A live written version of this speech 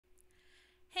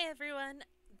Hey everyone,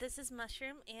 this is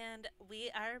Mushroom, and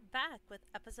we are back with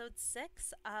episode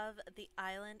 6 of the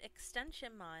Island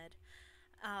Extension mod.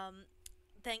 Um,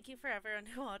 Thank you for everyone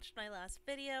who watched my last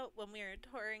video when we were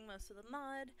touring most of the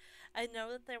mod. I know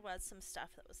that there was some stuff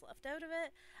that was left out of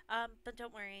it, but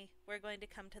don't worry, we're going to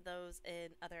come to those in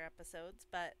other episodes,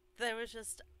 but there was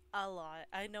just a lot.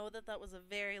 I know that that was a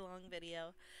very long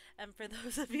video, and for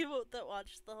those of you that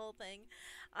watched the whole thing,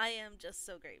 I am just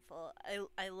so grateful.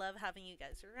 I love having you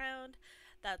guys around.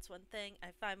 That's one thing I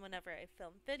find whenever I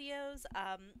film videos.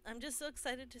 I'm just so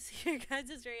excited to see your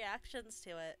guys' reactions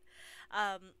to it,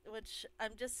 which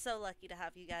I'm just so lucky to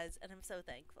have you guys, and I'm so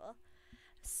thankful.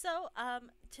 So,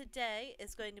 today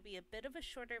is going to be a bit of a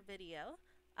shorter video.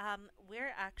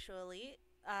 We're actually,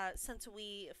 since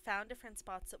we found different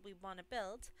spots that we want to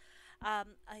build,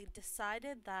 I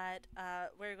decided that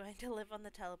we're going to live on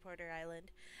the teleporter island,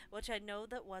 which I know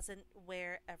that wasn't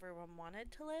where everyone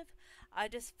wanted to live. I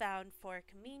just found for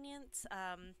convenience,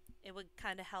 it would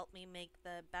kind of help me make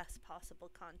the best possible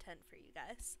content for you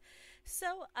guys.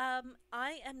 So,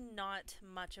 I am not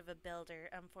much of a builder,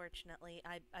 unfortunately.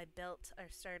 I built our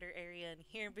starter area in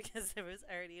here because there was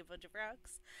already a bunch of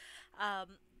rocks.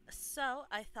 So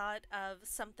I thought of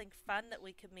something fun that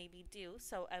we could maybe do.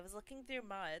 So I was looking through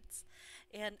mods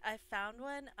and I found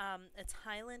one. It's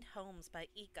Highland Homes by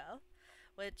Eco,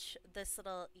 which this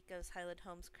little Eco's Highland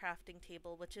Homes crafting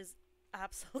table, which is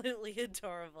absolutely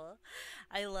adorable.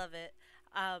 I love it.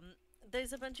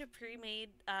 There's a bunch of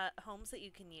pre-made homes that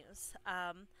you can use.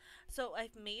 So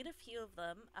I've made a few of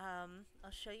them.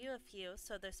 I'll show you a few.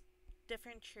 So there's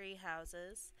different tree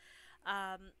houses.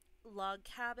 Log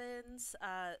cabins,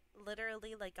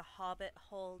 literally like a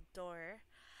Hobbit-Hole door.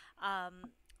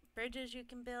 Um, Bridges you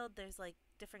can build. There's like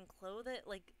different clothing.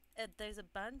 There's a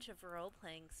bunch of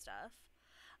role-playing stuff,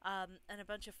 and a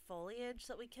bunch of foliage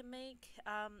that we can make.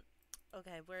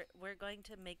 Okay, we're going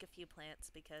to make a few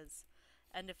plants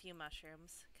and a few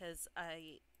mushrooms because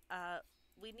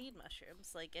we need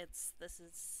mushrooms.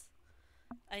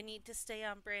 I need to stay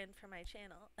on brand for my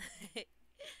channel.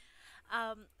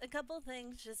 A couple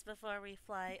things just before we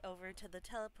fly over to the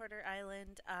teleporter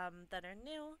island that are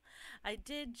new. I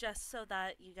did, just so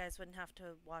that you guys wouldn't have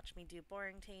to watch me do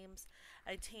boring tames,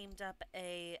 I tamed up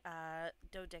a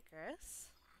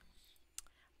Doedicurus,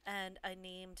 and I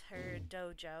named her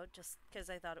Dojo just because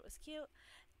I thought it was cute.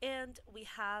 And we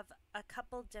have a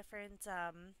couple different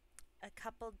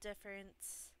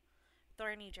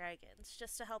thorny dragons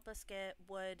just to help us get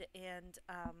wood and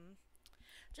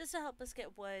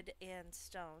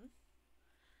stone.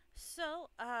 So,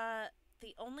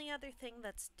 the only other thing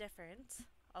that's different,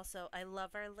 also, I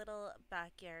love our little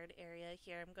backyard area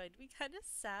here. I'm going to be kind of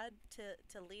sad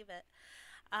to leave it.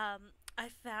 I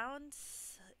found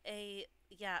a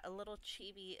little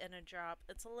chibi in a drop.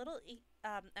 It's a little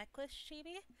Equus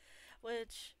chibi,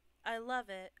 which I love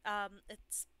it.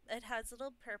 It has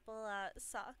little purple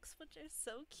socks, which are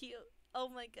so cute. Oh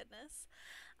my goodness.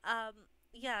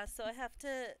 Yeah, so I have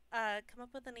to come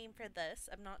up with a name for this.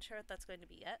 I'm not sure what that's going to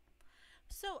be yet.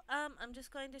 So, I'm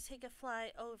just going to take a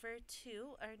fly over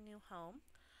to our new home.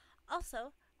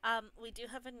 Also, we do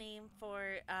have a name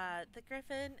for the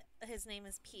griffin. His name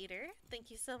is Peter.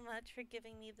 Thank you so much for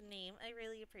giving me the name. I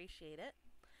really appreciate it.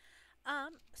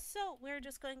 So we're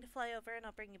just going to fly over and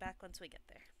I'll bring you back once we get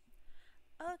there.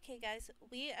 Okay, guys,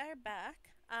 we are back.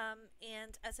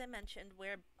 And as I mentioned,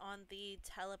 we're on the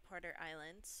teleporter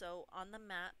island. So on the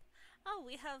map, oh,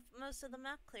 we have most of the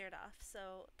map cleared off,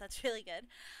 so that's really good.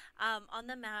 On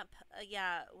the map,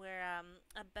 yeah, we're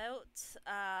about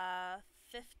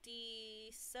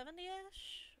 50,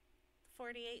 70-ish,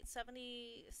 48,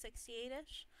 70,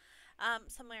 68-ish,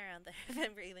 somewhere around there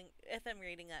if I'm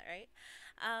reading that right.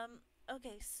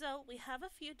 Okay, so we have a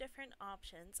few different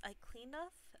options. I cleaned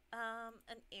off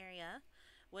an area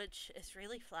which is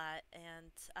really flat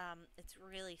and it's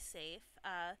really safe.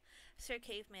 Sir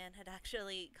Caveman had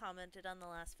actually commented on the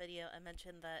last video. I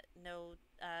mentioned that no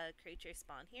creatures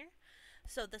spawn here,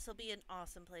 so this will be an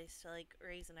awesome place to like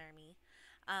raise an army.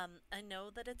 I know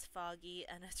that it's foggy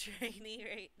and it's rainy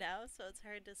right now, so it's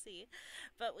hard to see,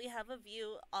 but we have a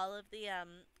view all of the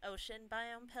ocean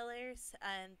biome pillars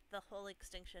and the whole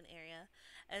extinction area,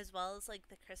 as well as like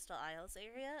the Crystal Isles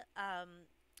area.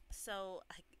 So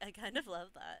I kind of love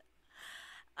that.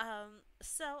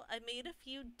 So I made a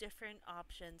few different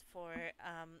options for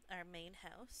our main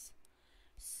house.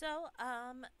 So,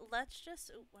 let's just,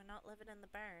 ooh, we're not living in the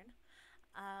barn.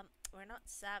 We're not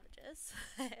savages.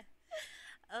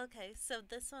 Okay, so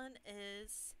this one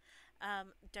is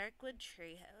Darkwood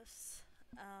Treehouse.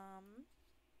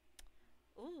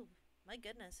 Ooh, my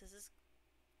goodness, this is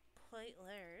quite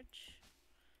large.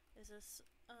 Is this,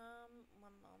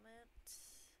 One moment.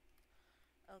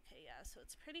 Okay, yeah, so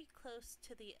it's pretty close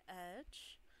to the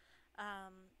edge.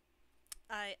 Um,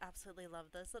 I absolutely love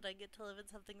this, that I get to live in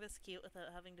something this cute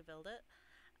without having to build it.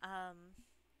 Um,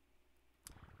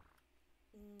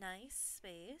 nice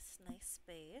space, nice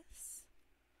space.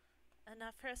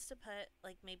 Enough for us to put,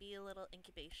 like, maybe a little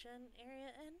incubation area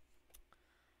in.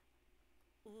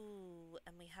 Ooh,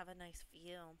 and we have a nice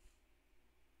view.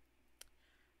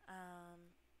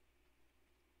 Um,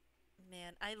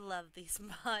 Man, I love these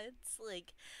mods.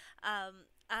 Like,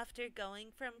 after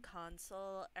going from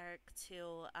console arc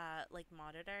to, like,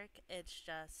 modded arc,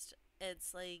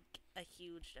 it's like a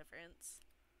huge difference.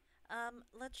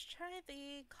 Let's try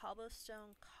the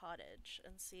cobblestone cottage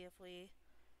and see if we.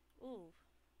 Ooh,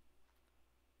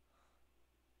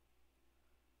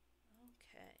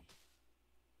 okay.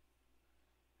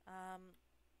 Um,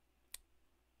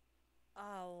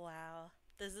 oh wow.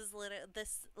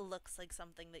 This looks like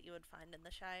something that you would find in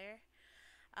the Shire.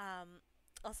 Um,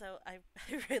 Also, I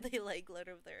really like Lord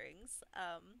of the Rings.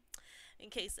 In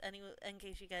case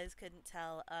you guys couldn't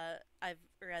tell, I've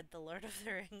read the Lord of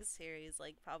the Rings series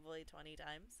like probably 20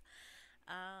 times.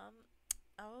 Um,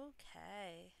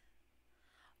 okay.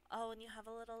 Oh, and you have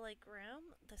a little like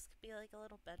room. This could be like a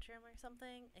little bedroom or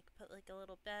something. It could put like a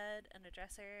little bed and a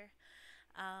dresser.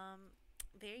 Um,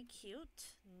 Very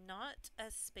cute. Not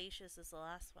as spacious as the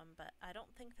last one, but I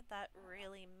don't think that that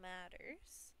really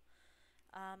matters.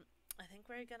 I think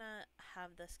we're gonna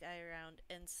have this guy around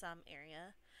in some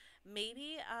area.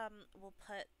 Maybe we'll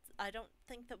put. I don't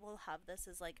think that we'll have this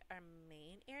as like our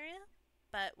main area,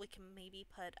 but we can maybe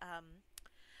put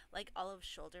like olive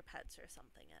shoulder pads or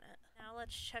something in it. Now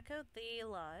let's check out the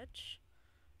lodge.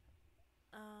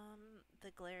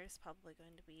 The glare is probably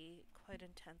going to be quite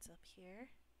intense up here.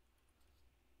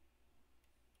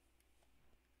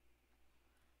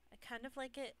 I kind of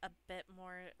like it a bit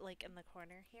more like in the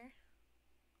corner here.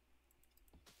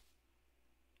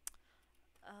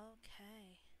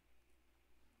 Okay.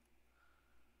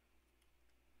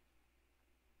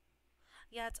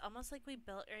 Yeah, it's almost like we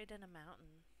built right in a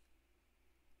mountain.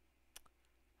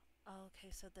 Okay,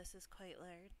 so this is quite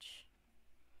large.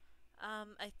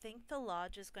 I think the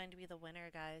lodge is going to be the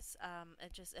winner, guys.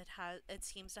 It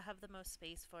seems to have the most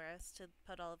space for us to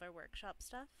put all of our workshop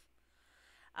stuff.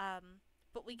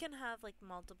 But we can have like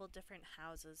multiple different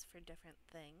houses for different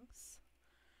things.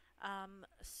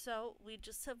 So we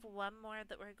just have one more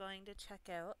that we're going to check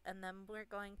out, and then we're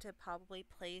going to probably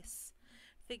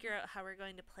figure out how we're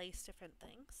going to place different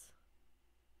things.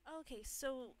 Okay,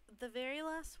 so the very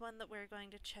last one that we're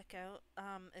going to check out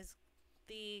is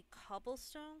the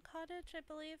cobblestone cottage, I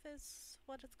believe is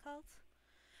what it's called.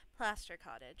 Plaster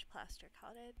cottage, plaster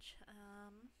cottage.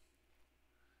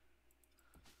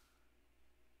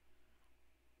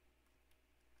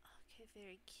 Okay,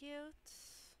 very cute.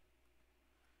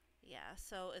 Yeah,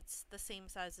 so it's the same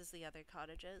size as the other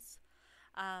cottages,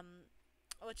 um,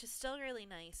 which is still really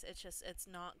nice. It's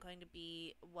not going to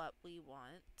be what we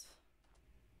want.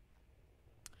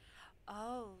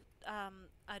 Oh,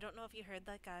 I don't know if you heard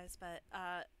that, guys, but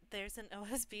there's an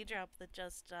OSB drop that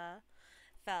just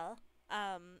fell.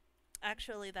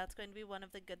 Actually, that's going to be one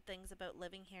of the good things about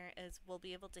living here is we'll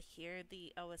be able to hear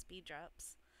the OSB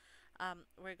drops.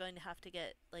 We're going to have to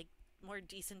get like more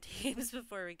decent teams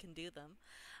before we can do them.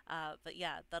 But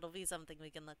yeah, that'll be something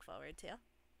we can look forward to.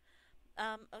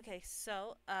 Okay,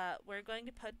 so we're going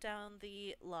to put down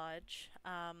the lodge.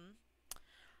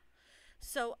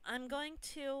 So I'm going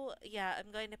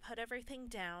to put everything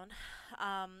down,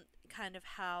 kind of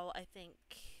how I think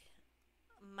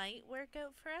might work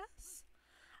out for us.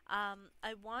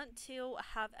 I want to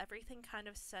have everything kind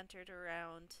of centered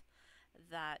around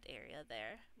that area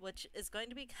there, which is going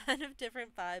to be kind of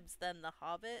different vibes than the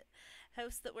Hobbit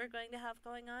house that we're going to have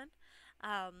going on.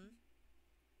 Um,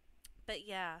 but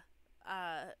yeah,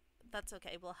 that's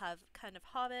okay. We'll have kind of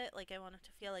Hobbit, like I want it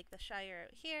to feel like the Shire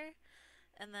out here,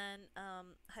 and then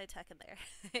high tech in there.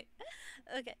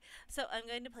 Okay, so I'm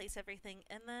going to place everything,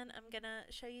 and then I'm gonna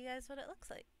show you guys what it looks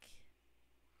like.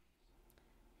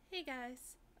 Hey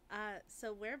guys,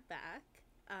 so we're back,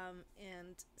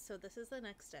 and so this is the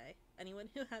next day. Anyone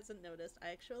who hasn't noticed, I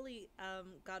actually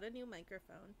got a new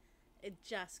microphone. It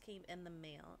just came in the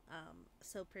mail.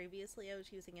 So previously I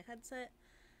was using a headset.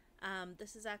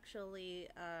 This is actually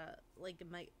like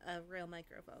a real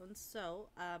microphone. So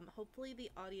hopefully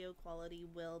the audio quality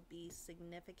will be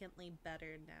significantly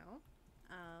better now.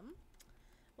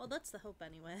 Well, that's the hope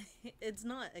anyway. It's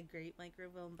not a great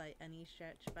microphone by any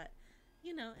stretch, but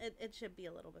you know, it should be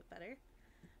a little bit better.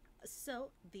 So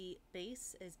the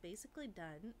base is basically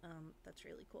done. That's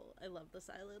really cool. I love this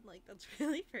island. Like, that's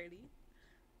really pretty.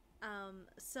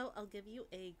 So I'll give you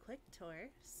a quick tour.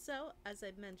 So, as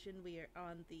I mentioned, we are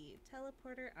on the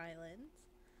Teleporter Island,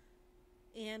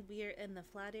 and we are in the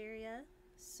flat area.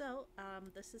 So,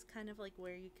 this is kind of like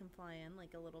where you can fly in,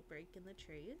 like a little break in the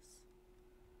trees.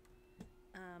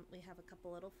 We have a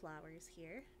couple little flowers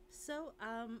here. So,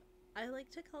 I like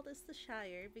to call this the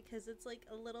Shire because it's like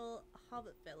a little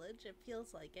hobbit village. It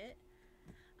feels like it.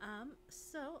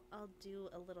 So I'll do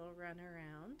a little run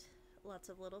around. Lots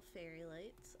of little fairy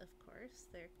lights, of course.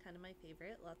 They're kind of my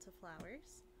favorite. Lots of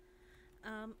flowers.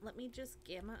 Let me just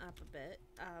gamma up a bit.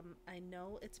 I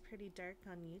know it's pretty dark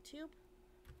on YouTube.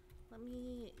 Let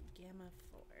me gamma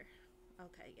 4.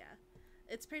 Okay, yeah.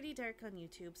 It's pretty dark on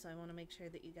YouTube, so I want to make sure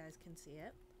that you guys can see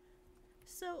it.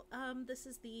 So, this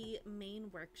is the main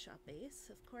workshop base,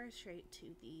 of course, right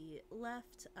to the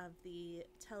left of the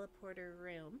teleporter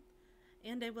room.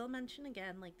 And I will mention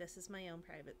again, like, this is my own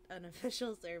private,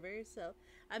 unofficial server, so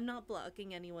I'm not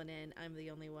blocking anyone in. I'm the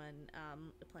only one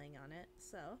playing on it.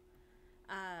 So,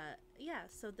 yeah,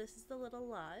 so this is the little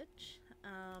lodge.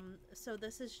 So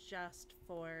this is just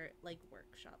for, like,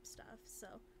 workshop stuff. So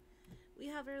we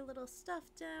have our little stuff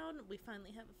down. We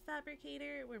finally have a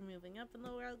fabricator. We're moving up in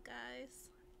the world, guys.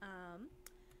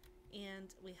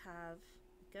 And we have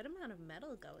a good amount of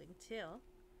metal going, too.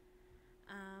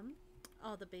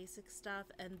 All the basic stuff,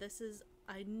 and this is,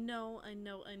 I know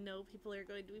people are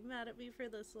going to be mad at me for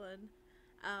this one,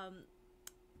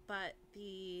 but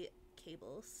the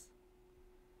cables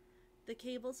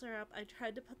are up. I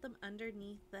tried to put them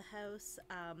underneath the house.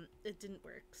 It didn't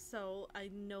work, so I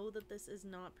know that this is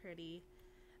not pretty,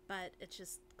 but it's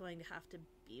just going to have to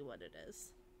be what it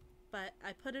is. But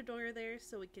I put a door there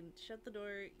so we can shut the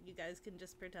door. You guys can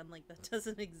just pretend like that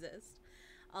doesn't exist.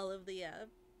 All of the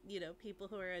you know, people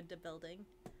who are into building.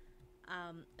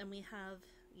 And we have,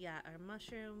 yeah, our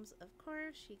mushrooms, of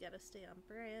course. You gotta stay on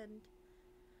brand.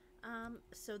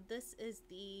 So this is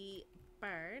the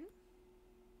barn.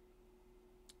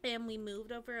 And we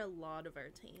moved over a lot of our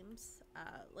tames.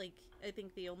 Like, I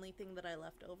think the only thing that I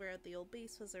left over at the old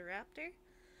base was a raptor.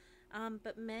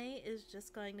 But May is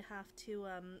just going to have to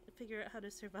figure out how to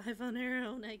survive on her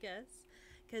own, I guess.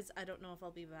 Because I don't know if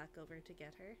I'll be back over to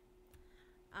get her.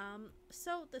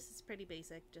 So this is pretty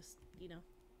basic, just, you know,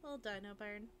 little dino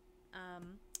barn.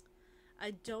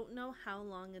 I don't know how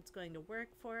long it's going to work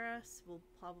for us. We'll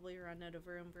probably run out of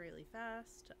room really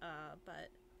fast,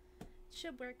 but it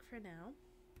should work for now.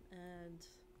 And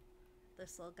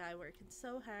this little guy working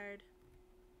so hard.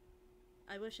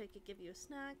 I wish I could give you a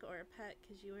snack or a pet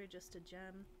because you are just a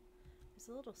gem. There's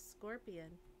a little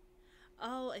scorpion.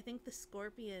 Oh, I think the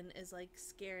scorpion is like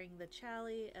scaring the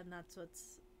Charlie, and that's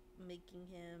what's making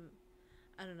him,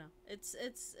 I don't know, it's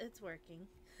working.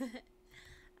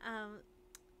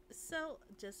 So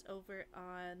just over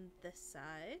on this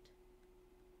side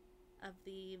of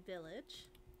the village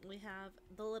we have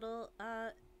the little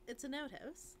it's an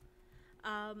outhouse,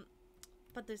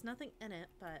 but there's nothing in it.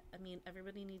 But I mean,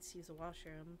 everybody needs to use a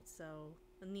washroom, so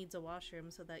needs a washroom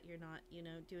so that you're not, you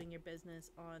know, doing your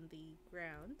business on the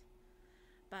ground.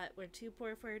 But we're too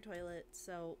poor for a toilet,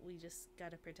 so we just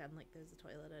gotta pretend like there's a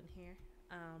toilet in here.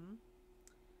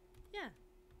 Yeah.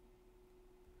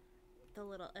 The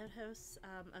little outhouse,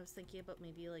 I was thinking about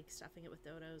maybe like stuffing it with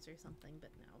dodos or something,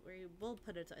 but no, we'll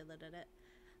put a toilet in it.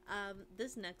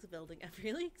 This next building I'm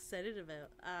really excited about.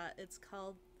 It's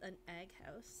called an egg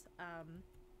house.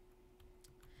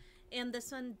 And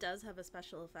this one does have a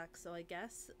special effect, so I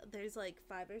guess there's like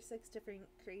 5 or 6 different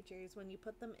creatures. When you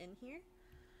put them in here,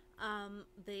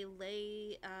 they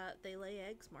lay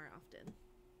eggs more often.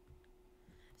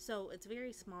 So it's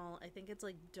very small. I think it's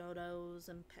like dodos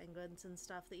and penguins and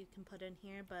stuff that you can put in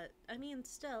here, but I mean,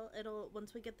 still,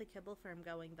 once we get the kibble farm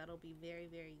going, that'll be very,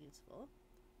 very useful.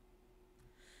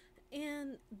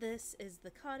 And this is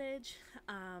the cottage.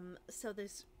 I'm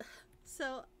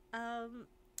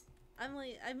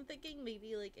thinking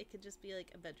maybe like it could just be like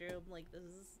a bedroom. Like, this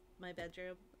is my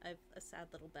bedroom. I have a sad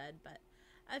little bed, but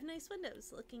I have nice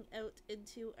windows looking out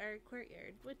into our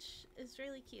courtyard, which is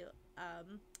really cute. I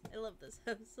love this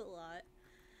house a lot.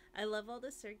 I love all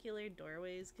the circular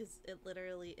doorways because it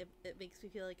literally, it makes me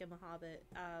feel like I'm a hobbit.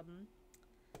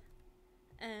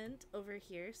 And over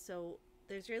here, so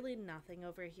there's really nothing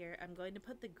over here. I'm going to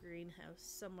put the greenhouse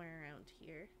somewhere around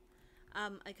here.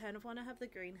 I kind of want to have the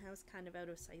greenhouse kind of out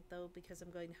of sight though, because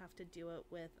I'm going to have to do it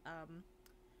with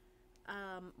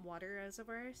water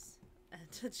reservoirs, and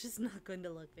it's just not going to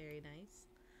look very nice.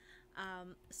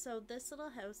 So this little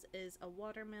house is a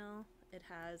watermill. It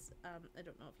has, I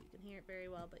don't know if you can hear it very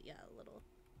well, but yeah, a little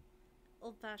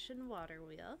old-fashioned water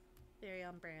wheel. Very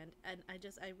on brand. And I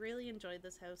really enjoyed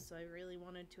this house, so I really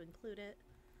wanted to include it.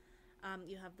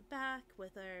 You have the back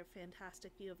with our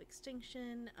fantastic view of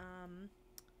extinction.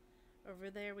 Over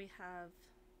there we have,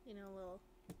 you know, a little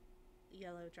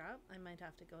yellow drop I might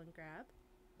have to go and grab.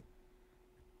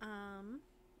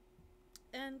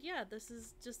 And yeah, this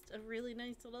is just a really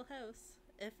nice little house.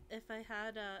 If I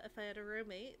had a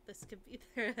roommate, this could be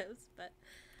their house. But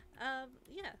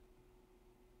yeah.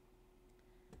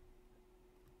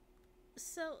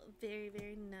 So very,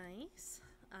 very nice.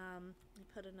 I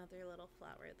put another little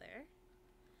flower there.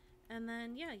 And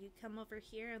then yeah, you come over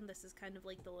here, and this is kind of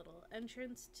like the little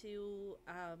entrance to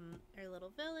our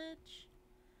little village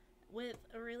with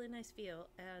a really nice view.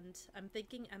 And I'm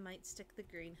thinking I might stick the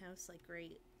greenhouse like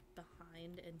right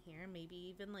behind in here, maybe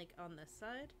even like on this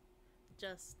side,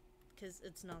 just because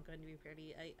it's not going to be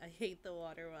pretty. I hate the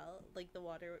water well, like the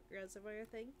water reservoir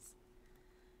things.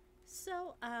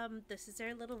 So this is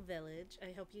our little village.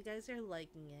 I hope you guys are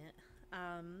liking it.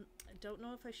 I don't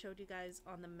know if I showed you guys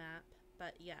on the map,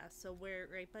 but yeah, so we're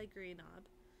right by Greenob.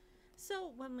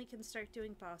 So when we can start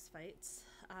doing boss fights,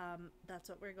 that's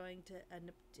what we're going to end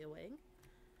up doing.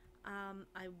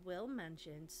 I will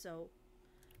mention, so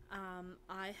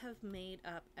I have made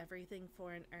up everything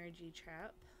for an RG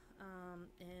trap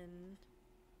in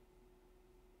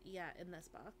this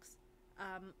box.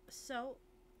 So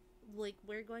like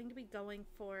we're going to be going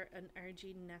for an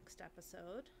RG next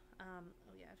episode.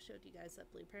 Oh yeah, I've showed you guys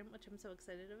that blueprint, which I'm so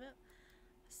excited about.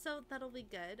 So that'll be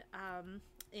good.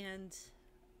 And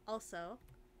also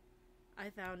I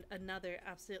found another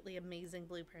absolutely amazing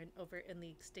blueprint over in the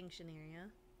extinction area.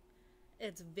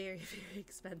 It's very, very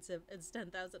expensive. It's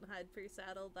 10,000 hide per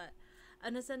saddle, but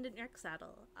an ascendant arc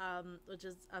saddle, which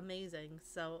is amazing.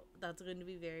 So that's going to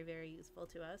be very, very useful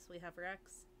to us. We have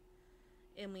Rex,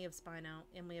 and we have Spino,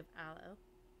 and we have Aloe.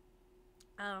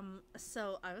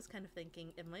 So I was kind of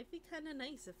thinking it might be kind of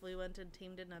nice if we went and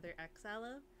tamed another X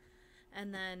Aloe,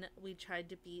 and then we tried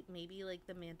to beat maybe like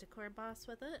the Manticore boss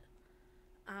with it.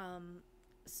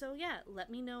 So yeah, let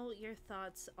me know your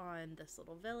thoughts on this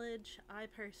little village. I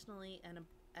personally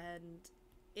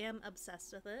am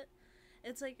obsessed with it.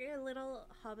 It's like a little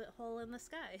Hobbit-Hole in the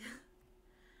sky.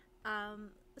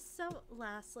 So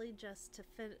lastly, just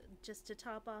to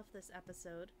top off this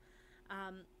episode,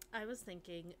 I was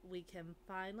thinking we can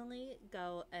finally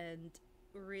go and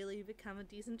really become a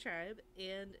decent tribe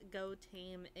and go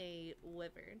tame a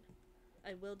wyvern.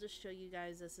 I will just show you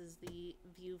guys, this is the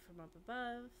view from up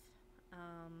above.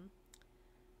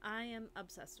 I am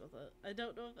obsessed with it. I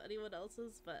don't know if anyone else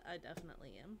is, but I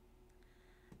definitely am.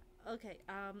 Okay,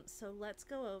 so let's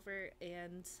go over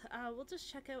and we'll just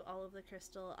check out all of the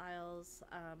Crystal Isles,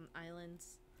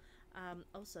 islands.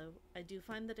 Also, I do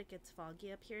find that it gets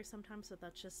foggy up here sometimes, so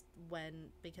that's just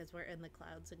because we're in the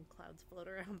clouds and clouds float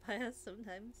around by us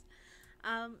sometimes.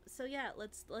 So yeah,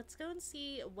 let's go and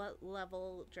see what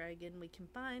level dragon we can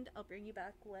find. I'll bring you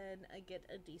back when I get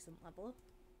a decent level.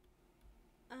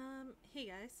 Hey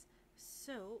guys,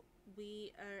 so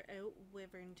we are out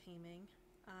wyvern taming,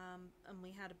 and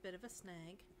we had a bit of a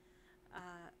snag.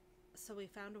 So we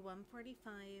found a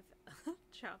 145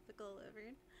 tropical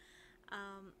wyvern,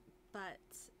 but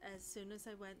as soon as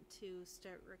I went to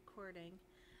start recording,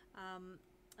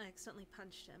 I accidentally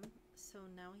punched him, so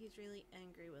now he's really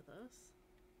angry with us.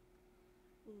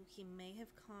 Ooh, he may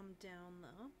have calmed down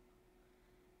though.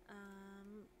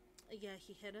 Yeah,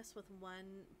 he hit us with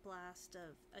one blast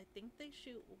of, I think they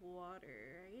shoot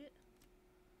water, right?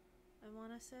 I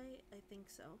want to say, I think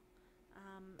so.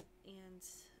 And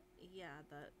yeah,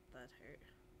 that hurt.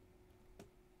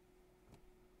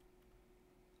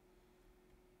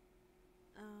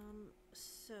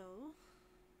 So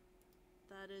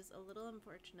that is a little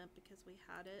unfortunate because we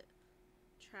had it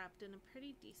trapped in a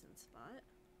pretty decent spot.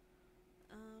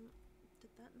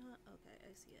 Did that not? Okay,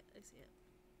 I see it. I see it.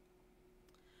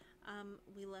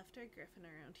 We left our griffin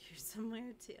around here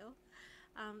somewhere too.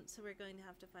 So we're going to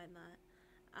have to find that.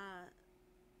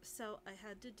 So I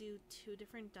had to do 2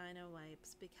 different dino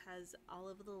wipes because all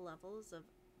of the levels of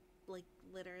like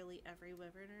literally every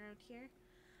wyvern around here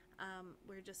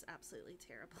were just absolutely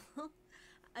terrible.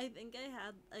 I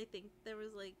think there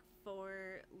was like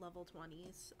 4 level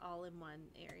 20s all in one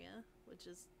area, which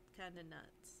is kind of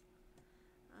nuts.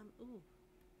 Ooh,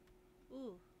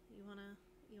 you wanna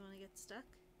get stuck?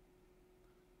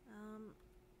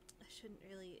 I shouldn't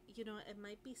really, you know, it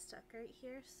might be stuck right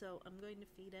here, so I'm going to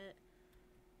feed it.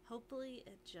 Hopefully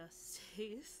it just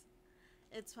stays.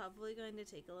 It's probably going to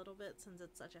take a little bit since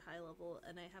it's such a high level,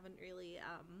 and I haven't really,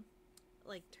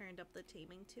 like, turned up the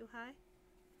taming too high.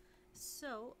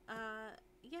 So,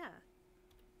 yeah.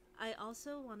 I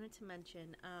also wanted to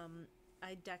mention,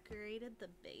 I decorated the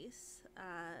base,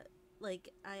 like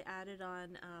I added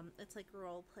on, it's like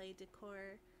role play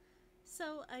decor.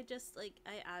 So I just like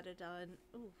I added on.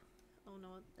 Ooh, oh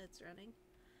no, it's running.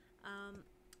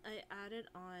 I added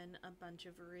on a bunch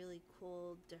of really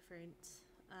cool different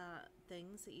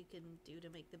things that you can do to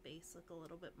make the base look a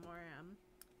little bit more,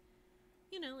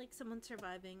 you know, like someone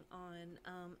surviving on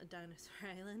a dinosaur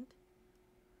island.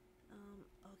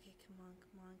 Okay, come on,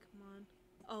 come on, come on.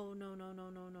 Oh, no, no, no,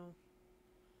 no, no.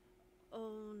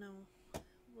 Oh, no.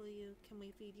 Can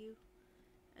we feed you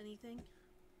anything?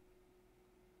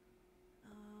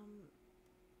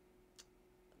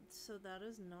 So that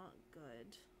is not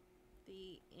good.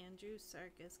 The Andrew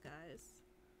Circus guys.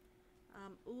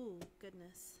 Ooh,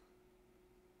 goodness.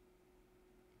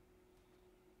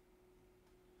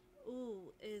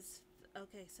 Ooh,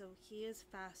 okay, so he is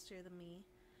faster than me.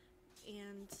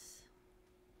 And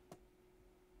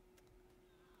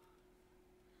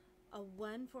a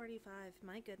 145,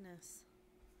 my goodness.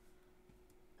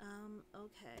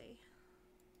 Okay.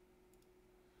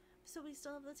 So we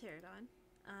still have the pterodon.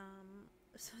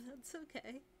 So that's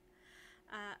okay.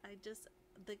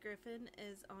 The griffin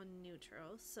is on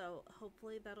neutral, so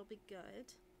hopefully that'll be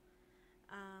good.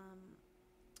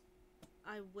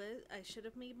 I should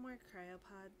have made more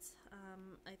cryopods.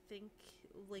 I think,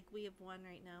 like, we have one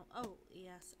right now. Oh,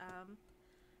 yes.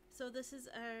 So this is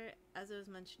as I was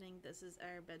mentioning, this is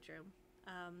our bedroom.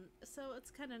 So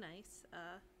it's kind of nice.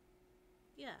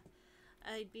 Yeah.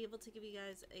 I'd be able to give you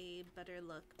guys a better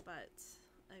look, but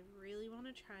I really want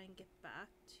to try and get back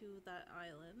to that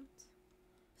island.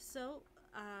 So,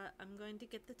 I'm going to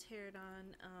get the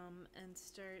pterodon, and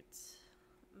start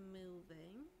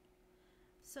moving.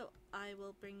 So, I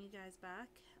will bring you guys back,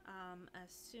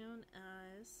 as soon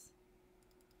as,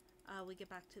 we get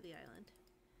back to the island.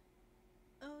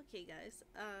 Okay, guys,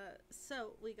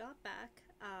 so we got back.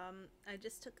 I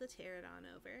just took the pterodon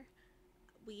over.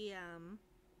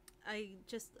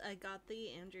 I got the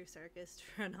Andrew Circus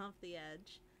to run off the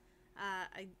edge.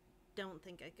 I don't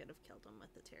think I could have killed him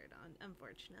with the pterodon,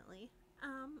 unfortunately.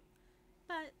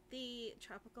 But the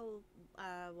tropical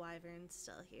wyvern's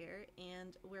still here,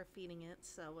 and we're feeding it,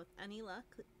 so with any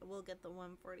luck, we'll get the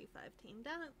 145 tamed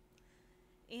out,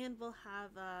 and we'll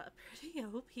have a pretty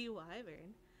OP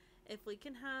wyvern. If we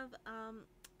can have,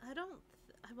 I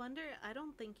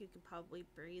don't think you could probably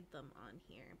breed them on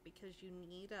here, because you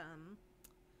need,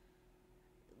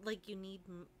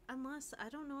 unless, I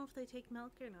don't know if they take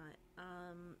milk or not.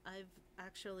 I've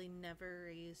actually never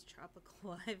raised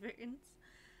tropical wyverns.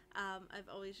 I've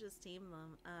always just tamed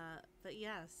them. But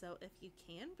yeah, so if you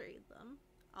can breed them,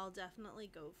 I'll definitely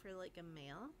go for like a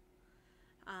male.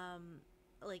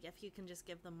 Like if you can just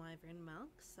give them wyvern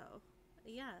milk. So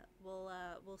yeah,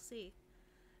 we'll see.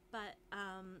 But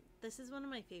this is one of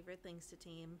my favorite things to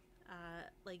tame.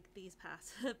 Like these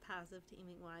passive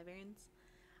taming wyverns.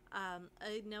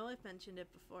 I know I've mentioned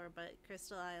it before, but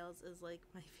Crystal Isles is like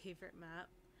my favorite map.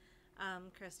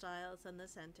 Crystal Isles in the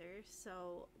center.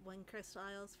 So when Crystal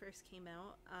Isles first came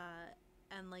out,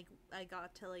 and like I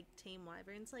got to like tame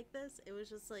wyverns like this, it was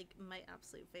just like my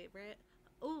absolute favorite.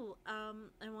 Oh,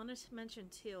 I wanted to mention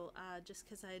too, just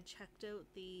because I had checked out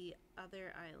the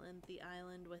other island, the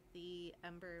island with the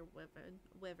Ember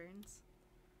wyverns.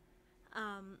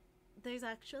 There's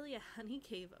actually a honey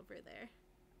cave over there.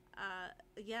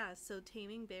 Yeah, so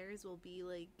taming bears will be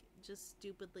like just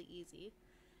stupidly easy,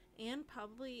 and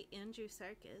probably Andrew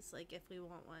Circus, like if we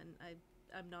want one.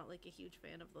 I'm not like a huge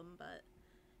fan of them, but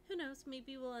who knows,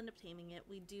 maybe we'll end up taming it.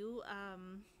 We do,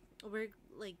 we're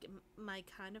like, my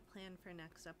kind of plan for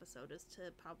next episode is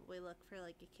to probably look for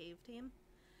like a cave tame.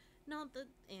 Not that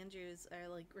Andrews are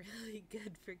like really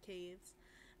good for caves.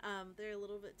 They're a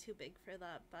little bit too big for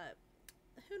that, but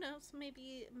who knows,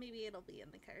 maybe it'll be in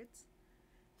the cards.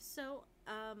 So,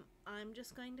 I'm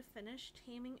just going to finish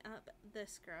taming up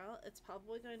this girl. It's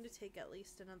probably going to take at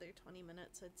least another 20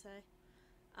 minutes, I'd say.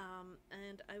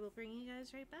 And I will bring you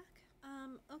guys right back.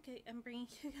 Okay, I'm bringing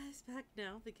you guys back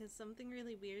now because something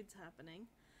really weird's happening.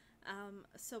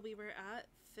 So we were at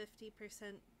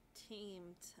 50%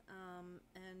 tamed,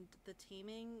 and the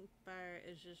taming bar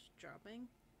is just dropping.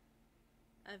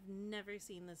 I've never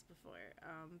seen this before,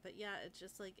 but yeah, it's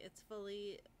just like, it's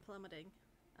fully plummeting.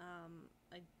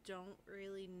 I don't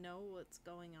really know what's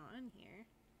going on here.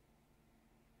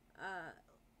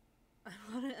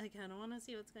 I kind of want to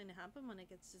see what's going to happen when it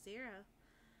gets to 0.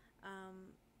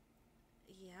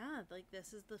 Yeah, like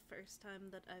this is the first time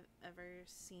that I've ever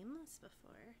seen this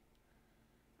before.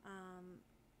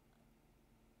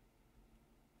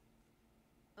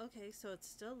 Okay, so it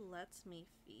still lets me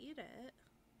feed it,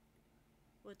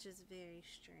 which is very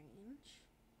strange.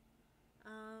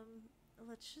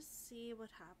 let's just see what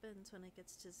happens when it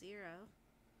gets to 0.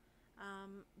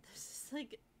 This is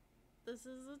like, this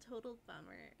is a total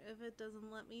bummer if it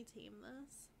doesn't let me tame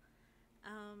this.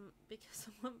 Because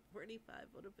 145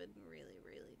 would have been really,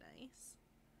 really nice.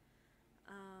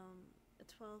 A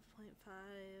 12.5,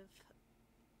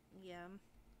 yeah.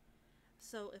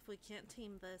 So if we can't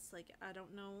tame this, like, I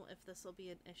don't know if this will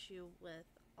be an issue with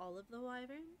all of the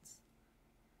wyverns.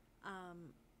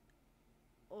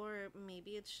 Or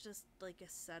maybe it's just like a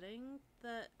setting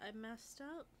that I messed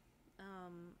up.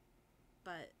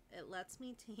 But it lets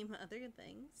me tame other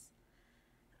things.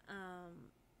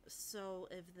 So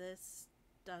if this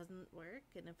doesn't work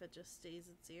and if it just stays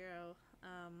at 0,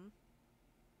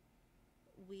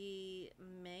 we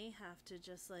may have to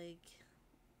just like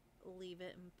leave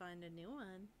it and find a new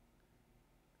one.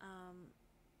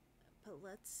 But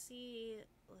let's see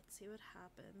what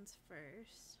happens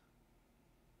first.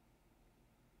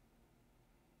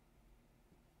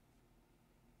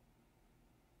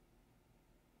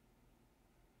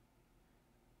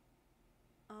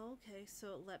 Okay,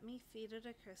 so let me feed it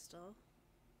a crystal.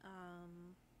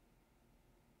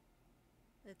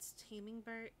 Its taming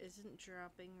bar isn't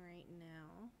dropping right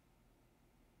now.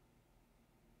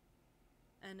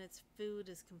 And its food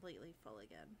is completely full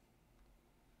again.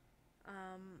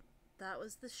 That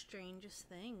was the strangest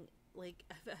thing, like,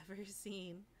 I've ever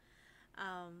seen.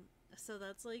 So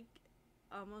that's like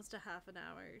almost a half an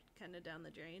hour kind of down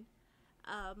the drain.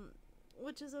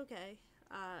 Which is okay.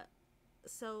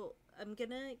 So I'm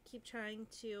gonna keep trying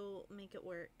to make it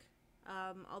work.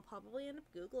 I'll probably end up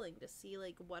Googling to see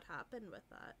like what happened with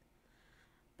that.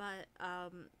 But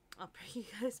I'll bring you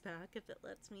guys back if it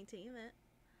lets me tame it.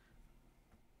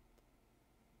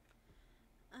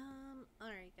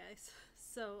 Alright guys,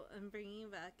 so I'm bringing you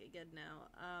back again now.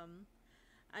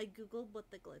 I googled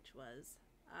what the glitch was,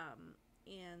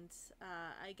 and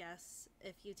I guess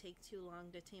if you take too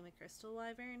long to tame a crystal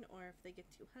wyvern, or if they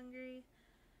get too hungry,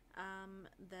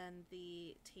 then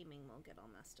the taming will get all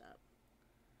messed up.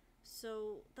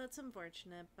 So that's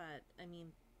unfortunate, but I mean,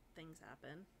 things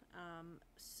happen.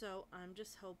 So I'm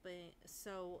just hoping,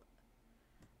 so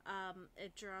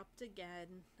it dropped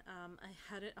again. I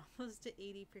had it almost to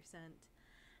 80%,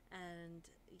 and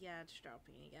yeah, it's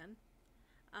dropping again.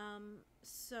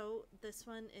 So this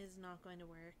one is not going to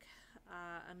work.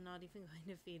 I'm not even going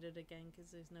to feed it again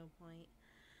because there's no point.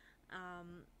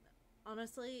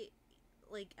 Honestly,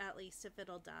 like, at least if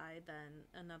it'll die, then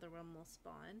another one will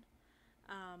spawn.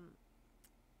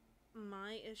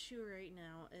 My issue right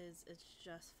now is it's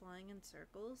just flying in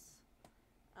circles,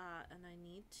 and I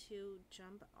need to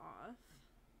jump off.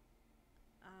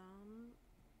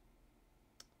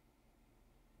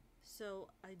 So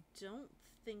I don't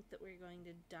think that we're going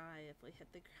to die if we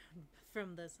hit the ground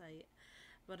from this height,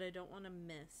 but I don't want to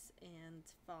miss and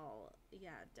fall,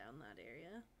 yeah, down that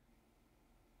area.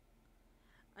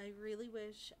 I really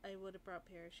wish I would have brought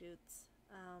parachutes.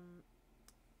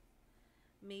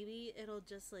 Maybe it'll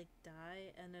just like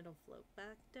die and it'll float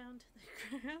back down to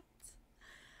the ground.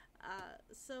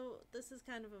 So this is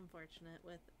kind of unfortunate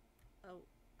with,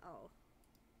 oh.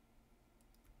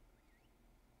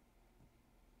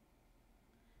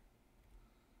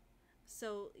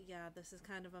 So yeah, this is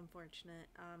kind of unfortunate,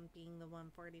 being the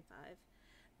 145,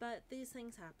 but these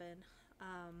things happen.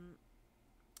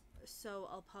 So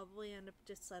I'll probably end up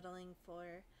just settling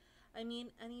for, I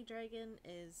mean, any dragon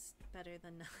is better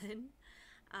than none.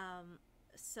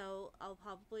 So I'll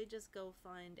probably just go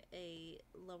find a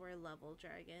lower level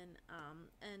dragon,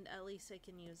 and at least I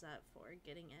can use that for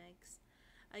getting eggs.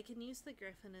 I can use the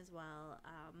griffin as well,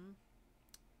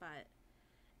 but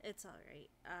it's alright.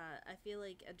 I feel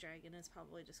like a dragon is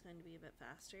probably just going to be a bit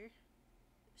faster.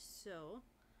 So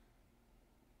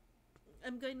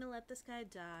I'm going to let this guy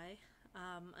die.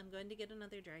 I'm going to get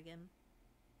another dragon.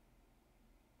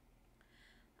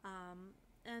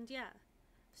 And yeah,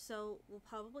 so we'll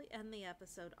probably end the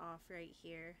episode off right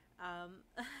here.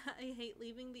 I hate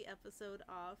leaving the episode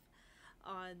off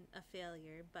on a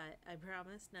failure, but I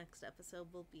promise next episode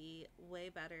will be way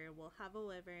better. We'll have a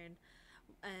wyvern,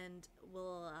 and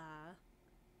we'll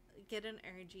get an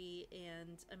Urgy,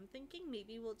 and I'm thinking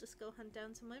maybe we'll just go hunt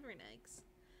down some wyvern eggs.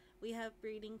 We have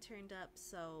breeding turned up,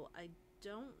 so I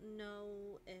don't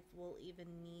know if we'll even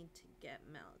need to get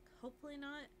milk. Hopefully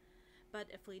not, but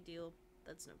if we do,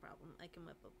 that's no problem. I can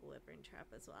whip up a wyvern trap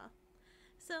as well.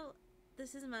 So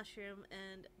this is Mushroom,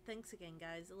 and thanks again,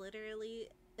 guys. Literally,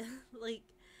 like,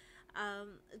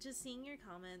 just seeing your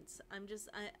comments, I'm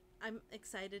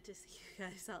excited to see you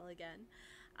guys all again.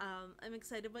 I'm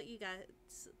excited what you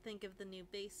guys think of the new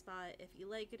base spot, if you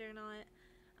like it or not.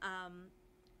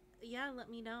 yeah, let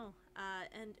me know.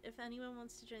 And if anyone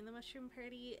wants to join the mushroom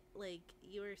party, like,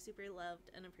 you are super loved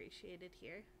and appreciated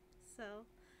here. So,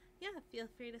 yeah, feel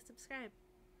free to subscribe.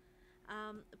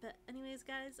 But anyways,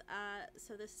 guys,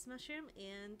 so this is Mushroom,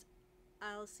 and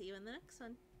I'll see you in the next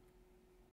one.